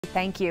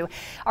Thank you.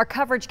 Our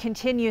coverage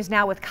continues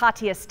now with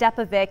Katya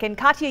Stepovic. And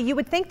Katya, you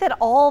would think that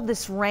all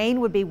this rain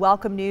would be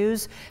welcome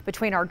news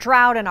between our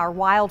drought and our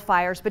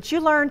wildfires, but you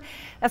learned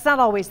that's not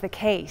always the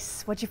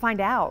case. What'd you find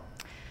out?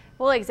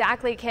 Well,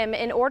 exactly, Kim.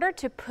 In order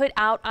to put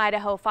out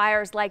Idaho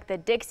fires like the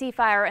Dixie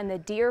Fire and the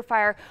Deer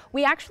Fire,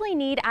 we actually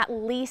need at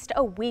least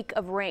a week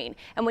of rain.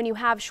 And when you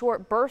have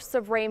short bursts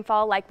of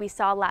rainfall like we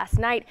saw last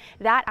night,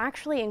 that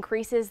actually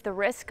increases the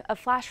risk of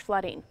flash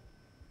flooding.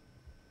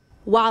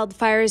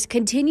 Wildfires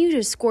continue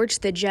to scorch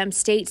the Gem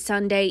State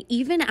Sunday,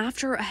 even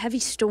after a heavy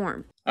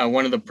storm.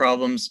 One of the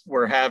problems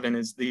we're having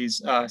is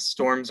these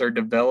storms are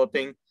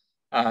developing.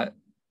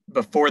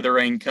 Before the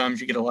rain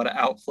comes, you get a lot of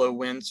outflow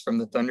winds from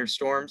the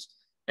thunderstorms,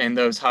 and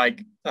those high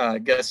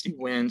gusty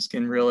winds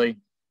can really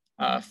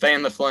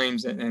fan the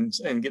flames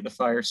and get the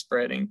fire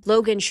spreading.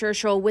 Logan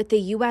Scherschel with the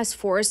U.S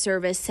Forest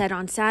Service said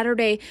on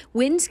Saturday,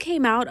 winds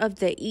came out of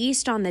the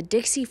east on the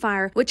Dixie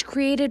Fire, which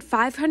created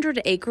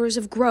 500 acres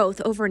of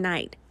growth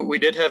overnight. We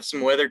did have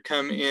some weather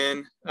come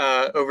in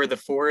over the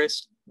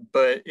forest,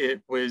 but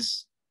it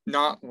was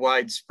not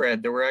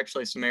widespread. There were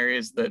actually some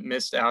areas that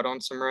missed out on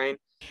some rain.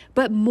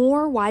 But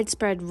more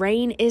widespread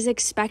rain is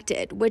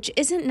expected, which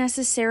isn't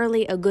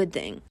necessarily a good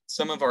thing.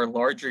 Some of our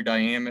larger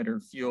diameter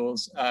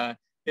fuels,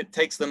 it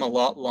takes them a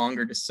lot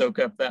longer to soak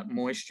up that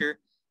moisture,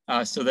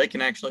 so they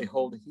can actually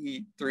hold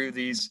heat through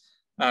these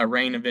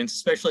rain events,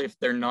 especially if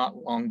they're not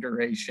long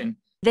duration.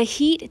 The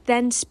heat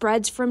then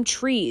spreads from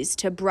trees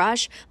to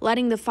brush,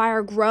 letting the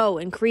fire grow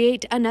and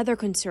create another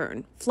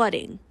concern,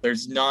 flooding.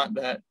 There's not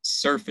that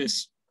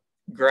surface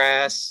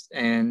grass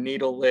and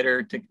needle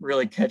litter to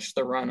really catch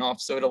the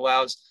runoff, so it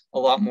allows a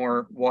lot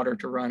more water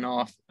to run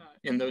off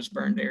in those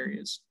burned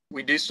areas.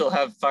 We do still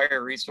have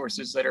fire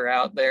resources that are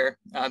out there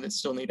that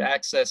still need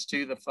access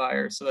to the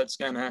fire, so that's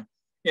going to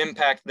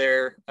impact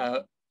their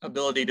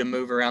ability to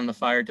move around the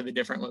fire to the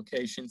different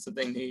locations that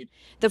they need.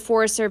 The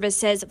Forest Service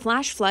says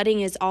flash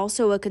flooding is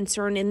also a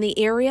concern in the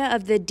area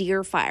of the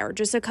Deer Fire,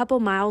 just a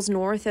couple miles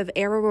north of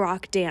Arrow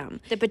Rock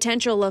Dam. The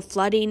potential of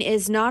flooding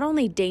is not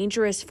only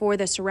dangerous for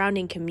the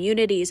surrounding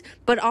communities,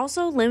 but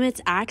also limits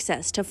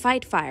access to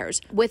fight fires.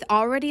 With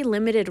already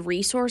limited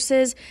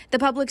resources, the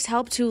public's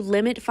help to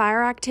limit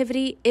fire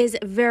activity is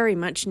very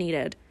much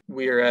needed.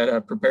 We are at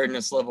a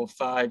preparedness level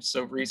 5,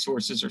 so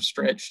resources are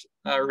stretched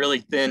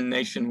really thin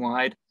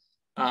nationwide.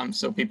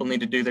 So people need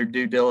to do their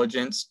due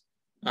diligence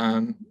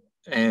and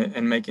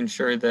making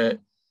sure that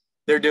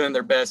they're doing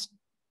their best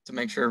to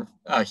make sure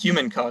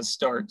human-caused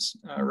starts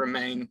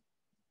remain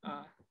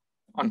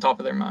on top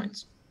of their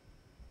minds.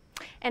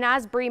 And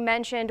as Bree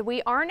mentioned,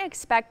 we aren't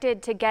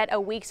expected to get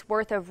a week's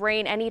worth of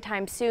rain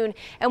anytime soon.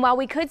 And while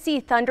we could see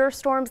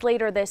thunderstorms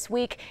later this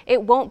week,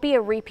 it won't be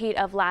a repeat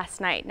of last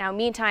night. Now,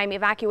 meantime,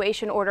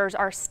 evacuation orders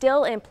are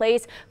still in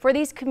place for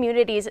these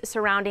communities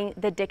surrounding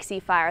the Dixie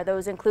Fire.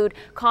 Those include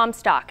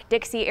Comstock,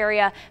 Dixie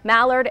area,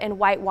 Mallard, and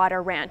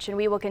Whitewater Ranch. And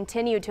we will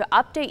continue to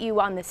update you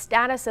on the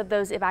status of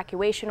those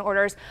evacuation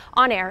orders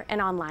on air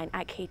and online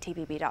at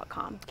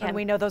ktvb.com. And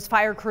we know those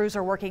fire crews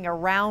are working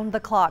around the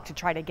clock to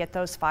try to get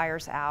those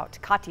fires out.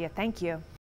 Katya, thank you.